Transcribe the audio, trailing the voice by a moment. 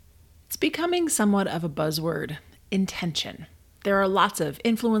becoming somewhat of a buzzword, intention. There are lots of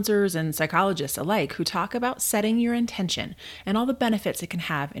influencers and psychologists alike who talk about setting your intention and all the benefits it can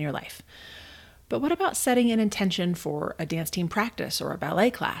have in your life. But what about setting an intention for a dance team practice or a ballet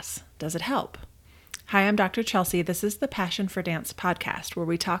class? Does it help? Hi, I'm Dr. Chelsea. This is the Passion for Dance podcast, where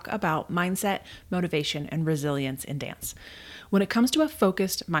we talk about mindset, motivation, and resilience in dance. When it comes to a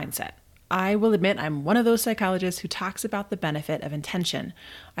focused mindset, I will admit I'm one of those psychologists who talks about the benefit of intention.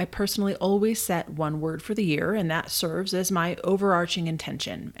 I personally always set one word for the year, and that serves as my overarching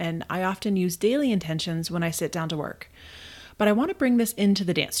intention. And I often use daily intentions when I sit down to work. But I want to bring this into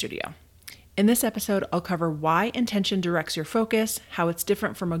the dance studio. In this episode, I'll cover why intention directs your focus, how it's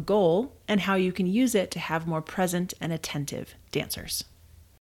different from a goal, and how you can use it to have more present and attentive dancers.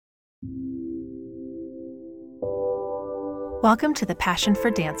 Welcome to the Passion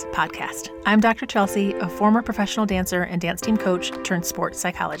for Dance podcast. I'm Dr. Chelsea, a former professional dancer and dance team coach turned sports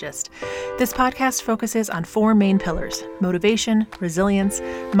psychologist. This podcast focuses on four main pillars: motivation, resilience,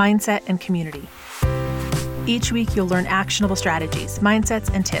 mindset, and community. Each week, you'll learn actionable strategies,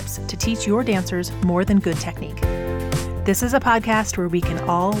 mindsets, and tips to teach your dancers more than good technique. This is a podcast where we can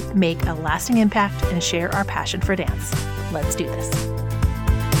all make a lasting impact and share our passion for dance. Let's do this.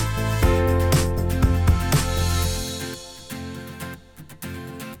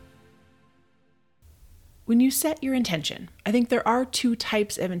 When you set your intention, I think there are two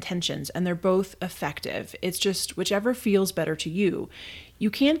types of intentions, and they're both effective. It's just whichever feels better to you.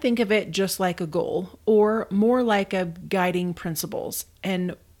 You can think of it just like a goal or more like a guiding principles.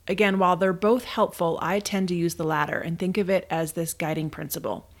 And again, while they're both helpful, I tend to use the latter and think of it as this guiding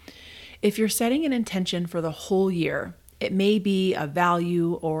principle. If you're setting an intention for the whole year, it may be a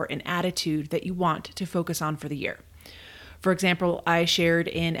value or an attitude that you want to focus on for the year. For example, I shared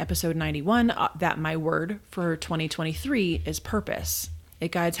in episode 91 that my word for 2023 is purpose.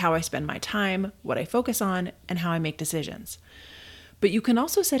 It guides how I spend my time, what I focus on, and how I make decisions. But you can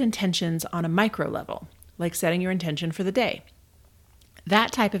also set intentions on a micro level, like setting your intention for the day.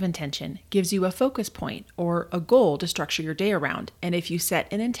 That type of intention gives you a focus point or a goal to structure your day around. And if you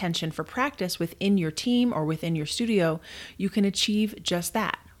set an intention for practice within your team or within your studio, you can achieve just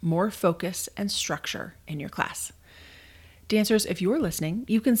that, more focus and structure in your class. Dancers, if you're listening,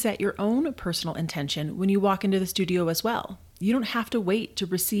 you can set your own personal intention when you walk into the studio as well. You don't have to wait to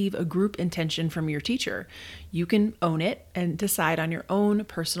receive a group intention from your teacher. You can own it and decide on your own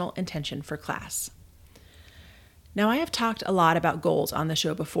personal intention for class. Now, I have talked a lot about goals on the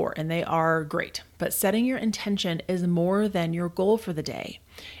show before, and they are great, but setting your intention is more than your goal for the day.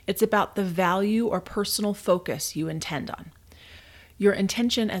 It's about the value or personal focus you intend on. Your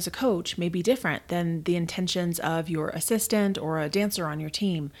intention as a coach may be different than the intentions of your assistant or a dancer on your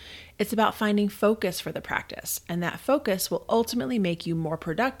team. It's about finding focus for the practice, and that focus will ultimately make you more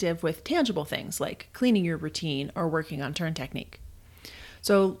productive with tangible things like cleaning your routine or working on turn technique.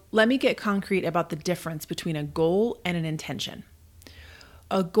 So let me get concrete about the difference between a goal and an intention.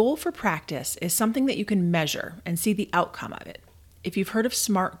 A goal for practice is something that you can measure and see the outcome of it. If you've heard of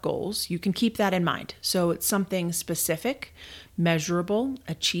SMART goals, you can keep that in mind. So it's something specific, measurable,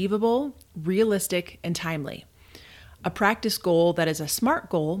 achievable, realistic, and timely. A practice goal that is a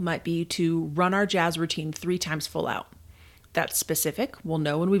SMART goal might be to run our jazz routine 3 times full out. That's specific. We'll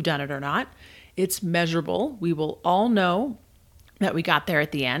know when we've done it or not. It's measurable. We will all know that we got there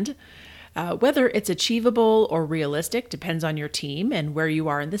at the end. Whether it's achievable or realistic depends on your team and where you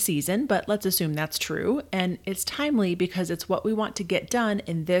are in the season, but let's assume that's true. And it's timely because it's what we want to get done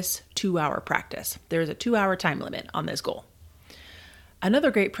in this 2-hour practice. There's a 2-hour time limit on this goal.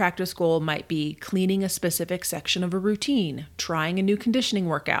 Another great practice goal might be cleaning a specific section of a routine, trying a new conditioning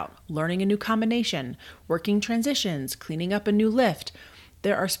workout, learning a new combination, working transitions, cleaning up a new lift.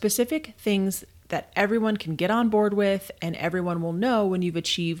 There are specific things that everyone can get on board with, and everyone will know when you've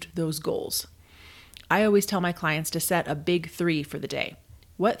achieved those goals. I always tell my clients to set a big 3 for the day.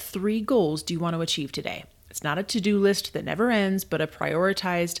 What 3 goals do you want to achieve today? It's not a to-do list that never ends, but a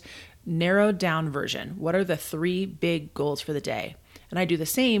prioritized, narrowed down version. What are the 3 big goals for the day? And I do the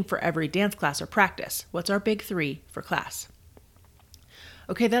same for every dance class or practice. What's our big 3 for class?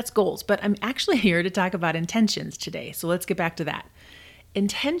 Okay, that's goals, but I'm actually here to talk about intentions today, so let's get back to that.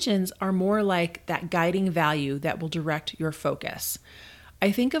 Intentions are more like that guiding value that will direct your focus.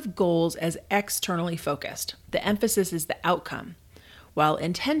 I think of goals as externally focused. The emphasis is the outcome. While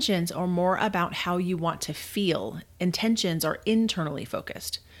intentions are more about how you want to feel, intentions are internally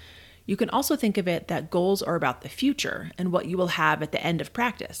focused. You can also think of it that goals are about the future and what you will have at the end of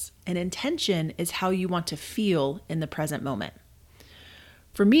practice. An intention is how you want to feel in the present moment.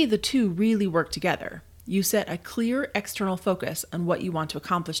 For me, the two really work together. You set a clear external focus on what you want to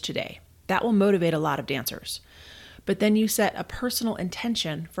accomplish today. That will motivate a lot of dancers. But then you set a personal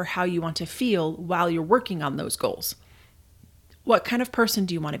intention for how you want to feel while you're working on those goals. What kind of person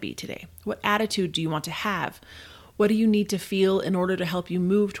do you want to be today? What attitude do you want to have? What do you need to feel in order to help you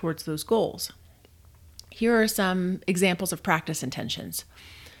move towards those goals? Here are some examples of practice intentions.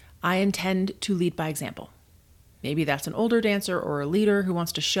 I intend to lead by example. Maybe that's an older dancer or a leader who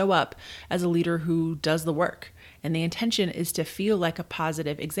wants to show up as a leader who does the work, and the intention is to feel like a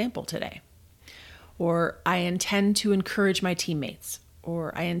positive example today. Or I intend to encourage my teammates,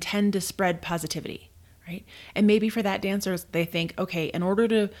 or I intend to spread positivity, right? And maybe for that dancer, they think, okay, in order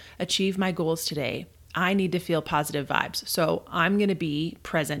to achieve my goals today, I need to feel positive vibes. So I'm going to be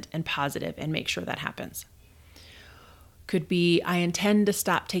present and positive and make sure that happens. Could be, I intend to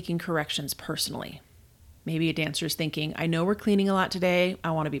stop taking corrections personally. Maybe a dancer's thinking, I know we're cleaning a lot today.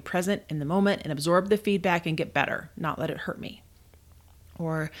 I want to be present in the moment and absorb the feedback and get better, not let it hurt me.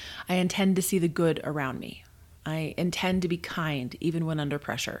 Or I intend to see the good around me. I intend to be kind even when under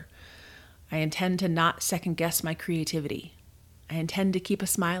pressure. I intend to not second guess my creativity. I intend to keep a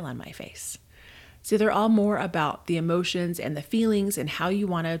smile on my face. So they're all more about the emotions and the feelings and how you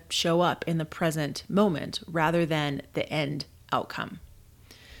want to show up in the present moment rather than the end outcome.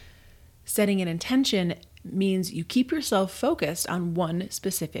 Setting an intention means you keep yourself focused on one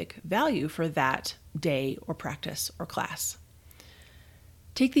specific value for that day or practice or class.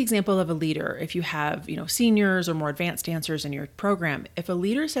 Take the example of a leader. If you have, seniors or more advanced dancers in your program, if a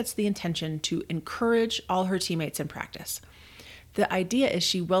leader sets the intention to encourage all her teammates in practice, the idea is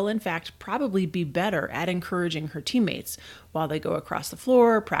she will, in fact, probably be better at encouraging her teammates while they go across the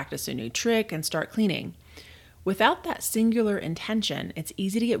floor, practice a new trick, and start cleaning. Without that singular intention, it's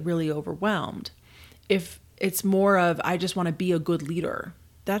easy to get really overwhelmed. If it's more of, I just want to be a good leader,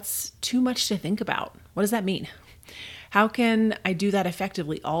 that's too much to think about. What does that mean? How can I do that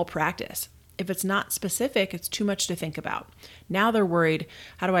effectively all practice? If it's not specific, it's too much to think about. Now they're worried,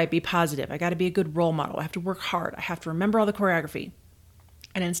 how do I be positive? I got to be a good role model. I have to work hard. I have to remember all the choreography.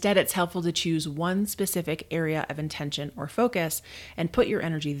 And instead, it's helpful to choose one specific area of intention or focus and put your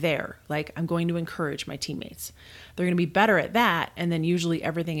energy there. Like, I'm going to encourage my teammates. They're going to be better at that, and then usually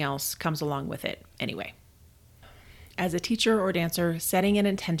everything else comes along with it anyway. As a teacher or dancer, setting an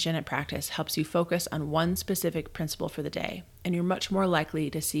intention at practice helps you focus on one specific principle for the day, and you're much more likely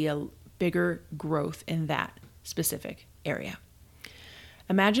to see a bigger growth in that specific area.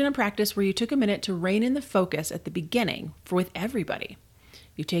 Imagine a practice where you took a minute to rein in the focus at the beginning with everybody.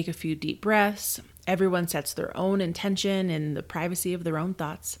 You take a few deep breaths, everyone sets their own intention in the privacy of their own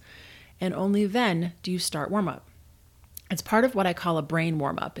thoughts, and only then do you start warm-up. It's part of what I call a brain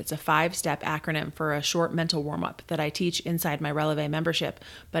warm-up. It's a 5-step acronym for a short mental warm-up that I teach inside my Releve membership,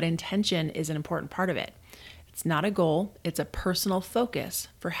 but intention is an important part of it. It's not a goal, it's a personal focus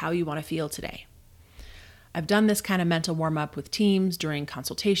for how you want to feel today. I've done this kind of mental warm-up with teams during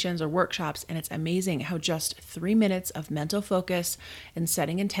consultations or workshops, and it's amazing how just 3 minutes of mental focus and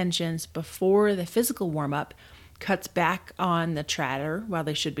setting intentions before the physical warm-up cuts back on the chatter while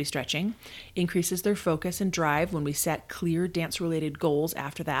they should be stretching, increases their focus and drive when we set clear dance-related goals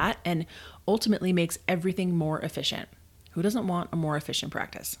after that, and ultimately makes everything more efficient. Who doesn't want a more efficient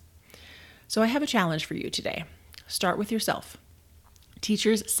practice? So I have a challenge for you today. Start with yourself.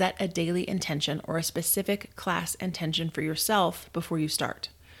 Teachers, set a daily intention or a specific class intention for yourself before you start.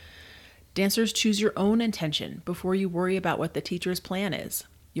 Dancers, choose your own intention before you worry about what the teacher's plan is.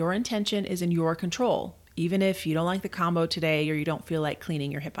 Your intention is in your control, even if you don't like the combo today or you don't feel like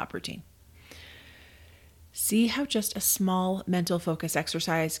cleaning your hip hop routine. See how just a small mental focus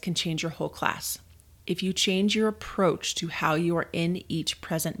exercise can change your whole class. If you change your approach to how you are in each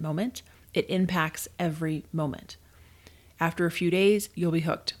present moment, it impacts every moment. After a few days, you'll be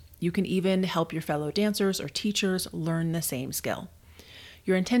hooked. You can even help your fellow dancers or teachers learn the same skill.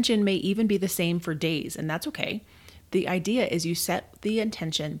 Your intention may even be the same for days, and that's okay. The idea is you set the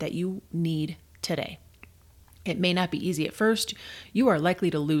intention that you need today. It may not be easy at first. You are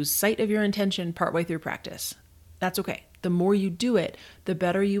likely to lose sight of your intention partway through practice. That's okay. The more you do it, the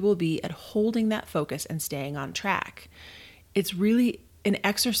better you will be at holding that focus and staying on track. It's really an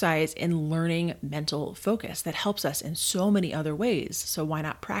exercise in learning mental focus that helps us in so many other ways. So why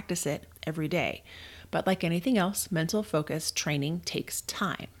not practice it every day? But like anything else, mental focus training takes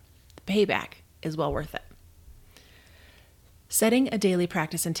time. The payback is well worth it. Setting a daily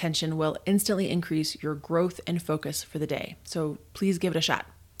practice intention will instantly increase your growth and focus for the day. So please give it a shot.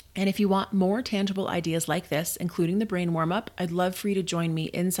 And if you want more tangible ideas like this, including the brain warm-up, I'd love for you to join me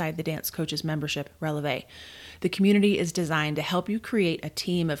inside the Dance Coaches membership, Releve. The community is designed to help you create a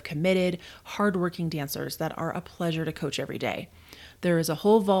team of committed, hardworking dancers that are a pleasure to coach every day. There is a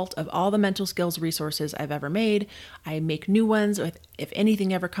whole vault of all the mental skills resources I've ever made. I make new ones if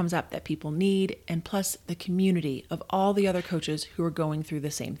anything ever comes up that people need, and plus the community of all the other coaches who are going through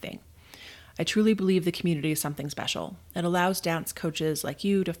the same thing. I truly believe the community is something special. It allows dance coaches like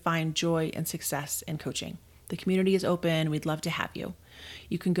you to find joy and success in coaching. The community is open. We'd love to have you.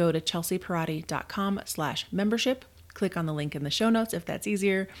 You can go to chelseaparati.com/membership. Click on the link in the show notes if that's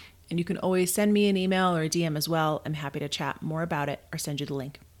easier. And you can always send me an email or a DM as well. I'm happy to chat more about it or send you the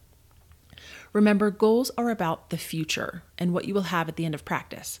link. Remember, goals are about the future and what you will have at the end of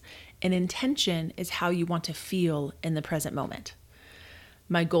practice. And intention is how you want to feel in the present moment.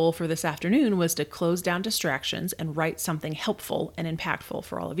 My goal for this afternoon was to close down distractions and write something helpful and impactful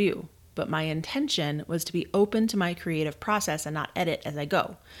for all of you. But my intention was to be open to my creative process and not edit as I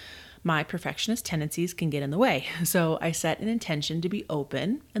go. My perfectionist tendencies can get in the way, so I set an intention to be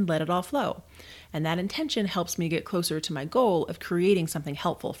open and let it all flow. And that intention helps me get closer to my goal of creating something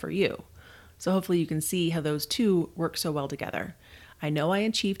helpful for you. So hopefully you can see how those two work so well together. I know I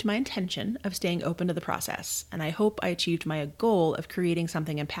achieved my intention of staying open to the process, and I hope I achieved my goal of creating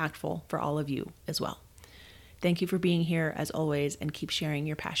something impactful for all of you as well. Thank you for being here as always, and keep sharing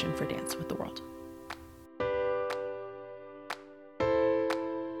your passion for dance with the world.